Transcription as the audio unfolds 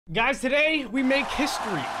Guys, today we make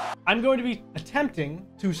history. I'm going to be attempting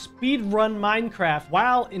to speedrun Minecraft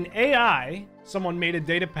while an AI, someone made a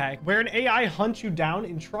data pack, where an AI hunts you down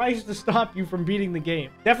and tries to stop you from beating the game.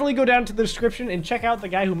 Definitely go down to the description and check out the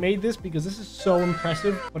guy who made this because this is so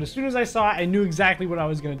impressive. But as soon as I saw it, I knew exactly what I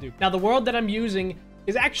was going to do. Now, the world that I'm using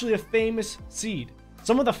is actually a famous seed.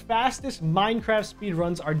 Some of the fastest Minecraft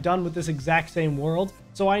speedruns are done with this exact same world,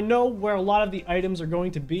 so I know where a lot of the items are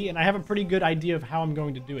going to be, and I have a pretty good idea of how I'm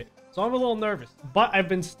going to do it. So I'm a little nervous, but I've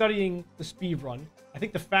been studying the speedrun. I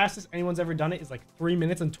think the fastest anyone's ever done it is like 3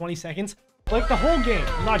 minutes and 20 seconds. Like the whole game,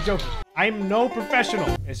 I'm not joking. I'm no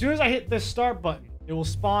professional. As soon as I hit this start button, it will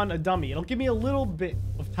spawn a dummy. It'll give me a little bit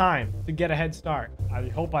of time to get a head start. I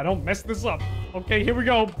hope I don't mess this up. Okay, here we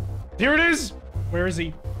go. Here it is. Where is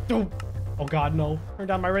he? Oh God, no. Turn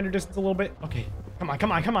down my render distance a little bit. Okay, come on,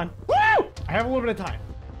 come on, come on. Woo! I have a little bit of time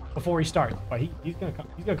before he starts, but he's gonna come.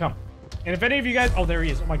 He's gonna come. And if any of you guys, oh, there he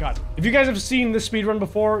is. Oh my God. If you guys have seen this speedrun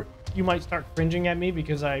before, you might start cringing at me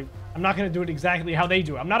because I'm not gonna do it exactly how they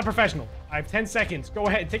do it. I'm not a professional. I have 10 seconds. Go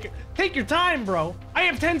ahead, take your time, bro. I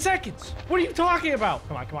have 10 seconds. What are you talking about?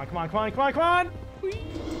 Come on, come on, come on, come on, come on, come on. Whee!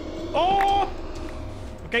 Oh!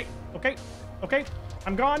 Okay, okay, okay.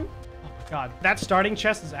 I'm gone. God, that starting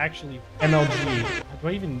chest is actually MLG. Do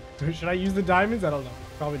I even, should I use the diamonds? I don't know.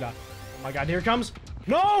 Probably not. Oh my God, here it comes.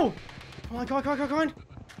 No! Come on, come on, come on, come on.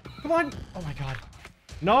 Come on. Oh my God.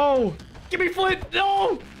 No! Give me flint!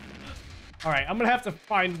 No! All right, I'm gonna have to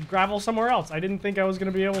find gravel somewhere else. I didn't think I was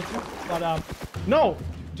gonna be able to, but no!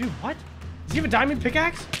 Dude, what? Does he have a diamond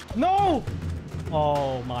pickaxe? No!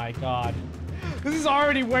 Oh my God. This is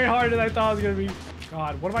already way harder than I thought it was gonna be.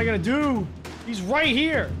 God, what am I gonna do? He's right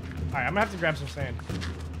here. All right, I'm gonna have to grab some sand.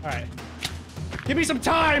 All right. Give me some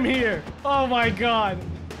time here. Oh my God.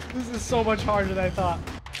 This is so much harder than I thought.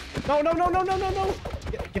 No, no, no, no, no, no, no.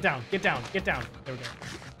 Get down, get down, get down. There we go.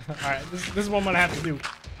 All right, this is what I'm gonna have to do.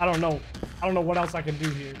 I don't know what else I can do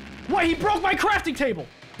here. What? He broke my crafting table.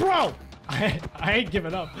 Bro, I ain't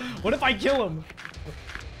giving up. What if I kill him?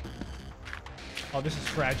 Oh, this is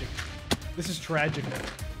tragic. This is tragic.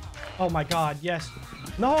 Oh my God, yes.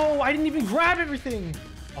 No, I didn't even grab everything.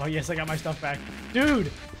 Oh, yes, I got my stuff back. Dude!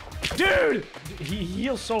 Dude! He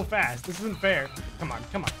heals so fast. This isn't fair. Come on,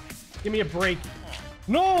 come on. Give me a break.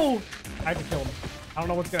 No! I have to kill him. I don't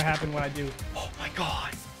know what's gonna happen when I do. Oh my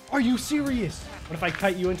God. Are you serious? What if I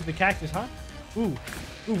cut you into the cactus, huh? Ooh.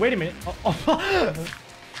 Ooh, wait a minute. Oh.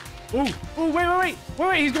 Ooh. Ooh, wait.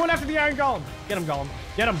 Wait, he's going after the iron golem. Get him, golem.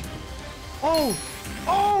 Get him. Oh!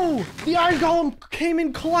 Oh! The iron golem came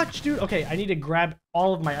in clutch, dude. Okay, I need to grab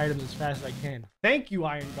all of my items as fast as I can. Thank you,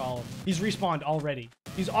 iron golem. He's respawned already.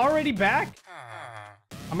 He's already back?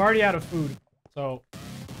 I'm already out of food, so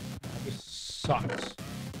this sucks.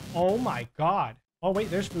 Oh my God. Oh wait,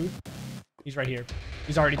 there's food. He's right here.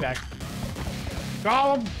 He's already back.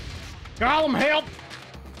 Golem! Golem, help!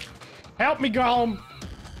 Help me, golem!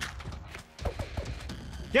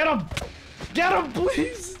 Get him! Get him,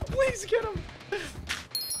 please! Please get him!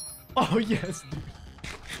 Oh, yes, dude.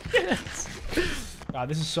 Yes! God,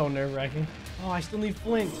 this is so nerve-wracking. Oh, I still need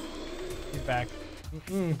flint. He's back.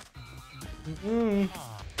 I'm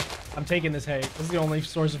taking this hay. This is the only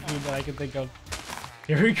source of food that I can think of.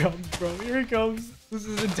 Here he comes, bro. Here he comes. This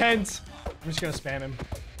is intense. I'm just gonna spam him.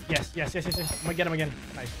 Yes, yes, yes, yes, yes. I'm gonna get him again.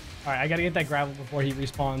 Nice. All right, I gotta get that gravel before he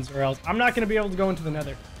respawns, or else I'm not gonna be able to go into the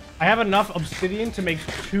nether. I have enough obsidian to make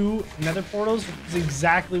 2 nether portals, which is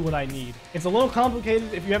exactly what I need. It's a little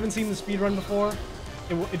complicated. If you haven't seen the speedrun before,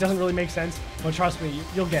 it doesn't really make sense, but trust me,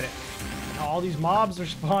 you'll get it. All these mobs are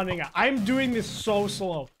spawning. I'm doing this so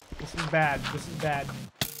slow. This is bad. This is bad.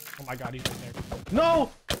 Oh my God, he's right there.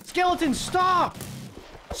 No! Skeleton, stop!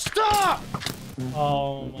 Stop!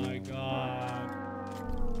 Oh my God.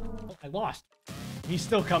 Oh, I lost. He's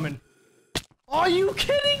still coming. Are you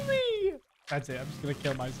kidding me? That's it. I'm just gonna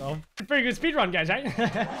kill myself. Pretty good speedrun, guys, right?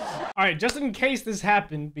 All right, just in case this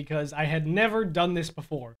happened, because I had never done this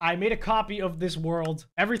before, I made a copy of this world.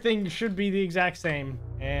 Everything should be the exact same.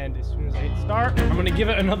 And as soon as I hit start, I'm gonna give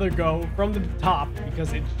it another go from the top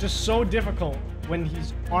because it's just so difficult when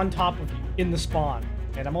he's on top of you in the spawn.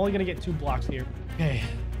 And I'm only gonna get 2 blocks here. Okay,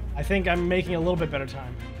 I think I'm making a little bit better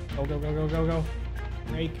time. Go, go, go, go, go, go.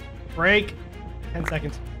 Break, break. 10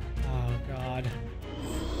 seconds. Oh God.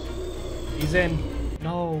 He's in.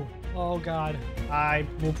 No. Oh God. I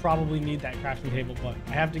will probably need that crafting table, but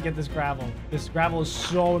I have to get this gravel. This gravel is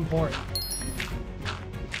so important.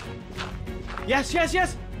 Yes, yes,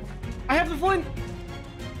 yes! I have the flint!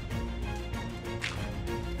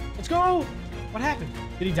 Let's go! What happened?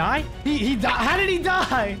 Did he die? He died. How did he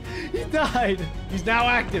die? He died. He's now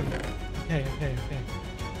active. Okay, okay, okay.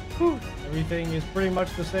 Whew. There Everything is pretty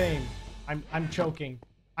much the same. I'm choking.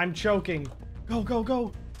 I'm choking. Go, go,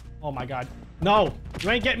 go. Oh my god. No, you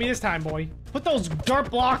ain't getting me this time, boy. Put those dirt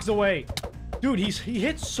blocks away. Dude, he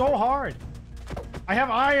hits so hard. I have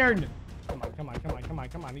iron. Come on, come on, come on, come on,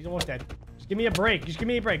 come on. He's almost dead. Just give me a break. Just give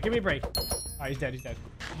me a break. Give me a break. Alright, he's dead. He's dead.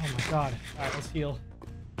 Oh my god. Alright, let's heal.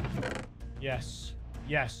 Yes.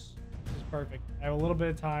 Yes. This is perfect. I have a little bit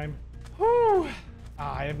of time. Whew.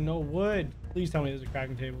 Ah, I have no wood. Please tell me there's a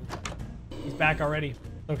crafting table. He's back already.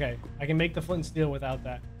 Okay, I can make the flint and steel without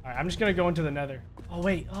that. All right, I'm just gonna go into the nether. Oh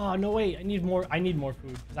wait, oh no wait, I need more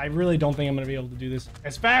food because I really don't think I'm gonna be able to do this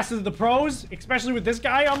as fast as the pros, especially with this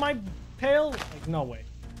guy on my tail. Like no way.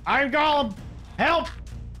 Iron Golem, help!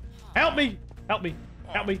 Help me! Help me!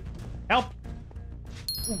 Help me! Help!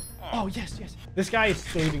 Ooh. Oh yes, yes. This guy is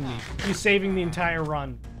saving me. He's saving the entire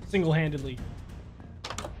run single-handedly.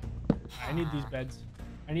 I need these beds.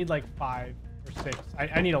 I need like 5 or 6.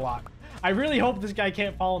 I need a lot. I really hope this guy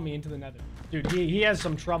can't follow me into the nether. Dude, he has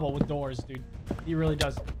some trouble with doors, dude. He really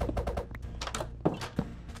does.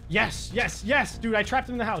 Yes, yes, yes! Dude, I trapped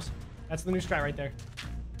him in the house. That's the new strat right there.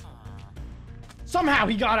 Somehow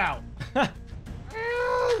he got out!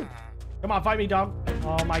 Come on, fight me, dog.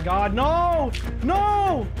 Oh my god, no!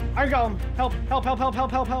 No! Iron Golem, help, help, help, help,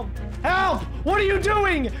 help, help, help! Help! What are you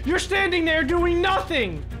doing? You're standing there doing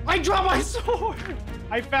nothing! I dropped my sword!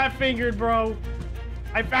 I fat-fingered, bro.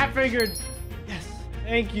 I fat-fingered. Yes,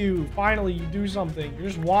 thank you. Finally, you do something. You're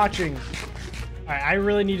just watching. Alright, I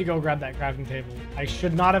really need to go grab that crafting table. I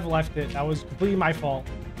should not have left it. That was completely my fault.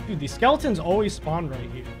 Dude, these skeletons always spawn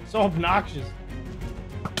right here. So obnoxious.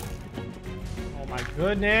 Oh my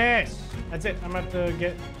goodness. That's it. I'm gonna have to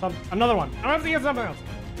get another one. I'm gonna have to get something else.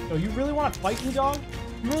 So you really want to fight me, dog?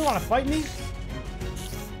 You really want to fight me?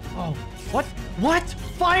 Oh, what? What?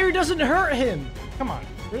 Fire doesn't hurt him. Come on,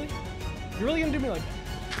 really? You're really gonna do me like that?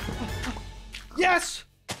 Yes!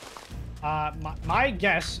 My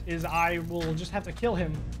guess is I will just have to kill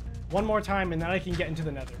him one more time and then I can get into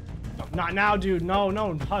the nether. No, not now, dude. No,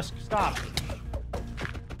 no, Husk, stop.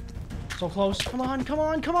 So close. Come on, come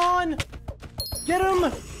on, come on! Get him!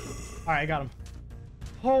 Alright, I got him.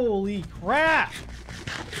 Holy crap!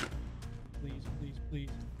 Please, please, please.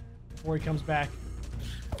 Before he comes back.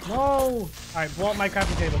 No! Alright, blow up my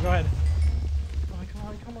crafting table. Go ahead. Come on, come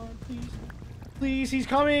on, come on, please. Please, he's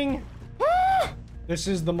coming! Ah! This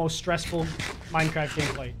is the most stressful Minecraft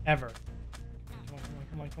gameplay ever. Come on, come on,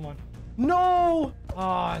 come on, come on. No!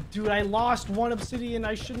 Ah, dude, I lost 1 obsidian.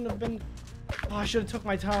 I shouldn't have been... Oh, I should have took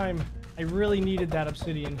my time. I really needed that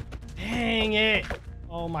obsidian. Dang it!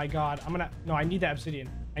 Oh my god. I'm gonna... No, I need that obsidian.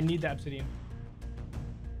 I need that obsidian.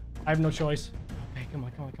 I have no choice. Okay, come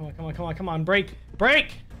on, come on, come on, come on, come on, come on. Break!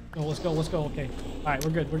 Break! No, let's go, let's go. Okay. Alright,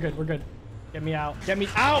 we're good, we're good, we're good. Get me out. Get me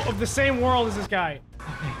out of the same world as this guy.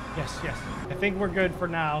 Okay, yes, yes. I think we're good for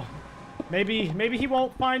now. Maybe he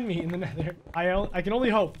won't find me in the nether. I can only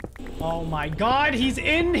hope. Oh my god, he's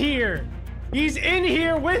in here! He's in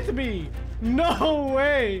here with me! No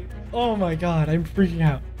way! Oh my god, I'm freaking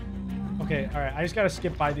out. Okay, alright, I just gotta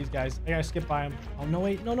skip by these guys. I gotta skip by them. Oh, no,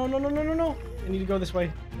 wait. No, no, no, no, no, no, no. I need to go this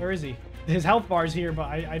way. Where is he? His health bar is here, but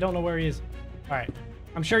I don't know where he is. Alright.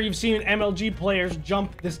 I'm sure you've seen MLG players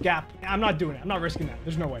jump this gap. I'm not doing it. I'm not risking that.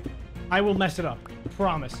 There's no way. I will mess it up.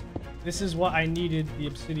 Promise. This is what I needed the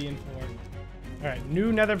obsidian for. Alright,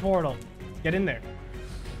 new nether portal. Get in there.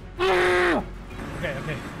 Okay,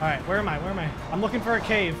 okay. Alright, where am I? Where am I? I'm looking for a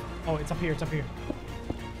cave. Oh, it's up here. It's up here.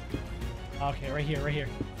 Okay, right here, right here.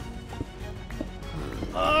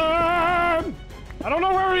 I don't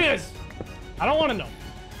know where he is. I don't want to know.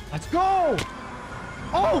 Let's go.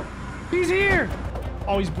 Oh, he's here.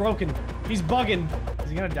 Oh, he's broken. He's bugging. Is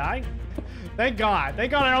he gonna die? Thank God.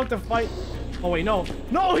 Thank God I don't have to fight. Oh wait, no.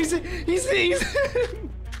 No, he's he's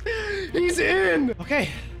in. Okay,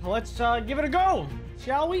 let's give it a go,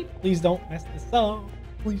 shall we? Please don't mess this up.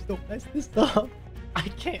 Please don't mess this up. I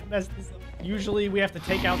can't mess this up. Usually we have to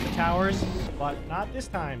take out the towers, but not this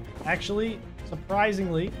time. Actually,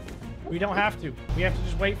 surprisingly, we don't have to. We have to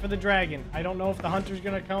just wait for the dragon. I don't know if the hunter's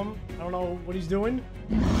gonna come. I don't know what he's doing.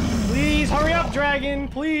 Please hurry up, dragon.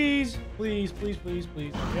 Please. Please, please, please,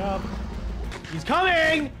 please. Hurry up. He's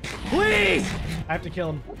coming! Please! I have to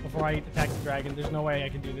kill him before I attack the dragon. There's no way I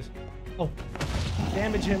can do this. Oh.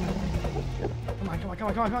 Damage him. Come on, come on, come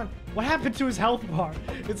on, come on, come on. What happened to his health bar?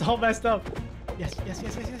 It's all messed up. Yes, yes,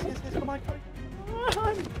 yes, yes, yes, yes, yes. Come on, come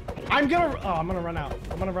on. I'm gonna run out.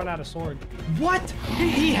 I'm gonna run out of sword. What?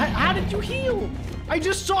 How did you heal? I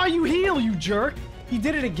just saw you heal, you jerk. He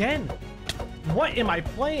did it again. What am I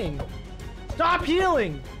playing? Stop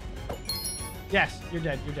healing. Yes, you're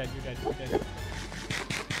dead. You're dead. You're dead. You're dead.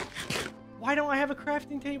 Why don't I have a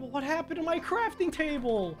crafting table? What happened to my crafting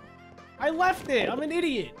table? I left it. I'm an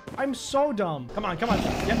idiot. I'm so dumb. Come on, come on.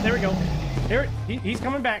 Yep, there we go. Here, he's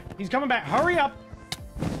coming back. He's coming back. Hurry up.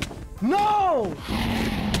 No!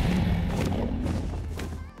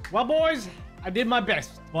 Well, boys, I did my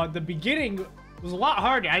best, but the beginning was a lot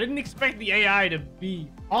harder. I didn't expect the AI to be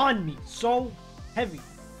on me so heavy.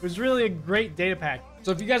 It was really a great data pack. So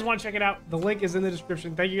if you guys want to check it out, the link is in the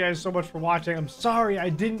description. Thank you guys so much for watching. I'm sorry I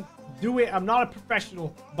didn't do it. I'm not a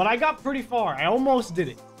professional, but I got pretty far. I almost did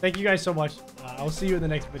it. Thank you guys so much. I'll see you in the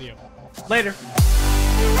next video. Later.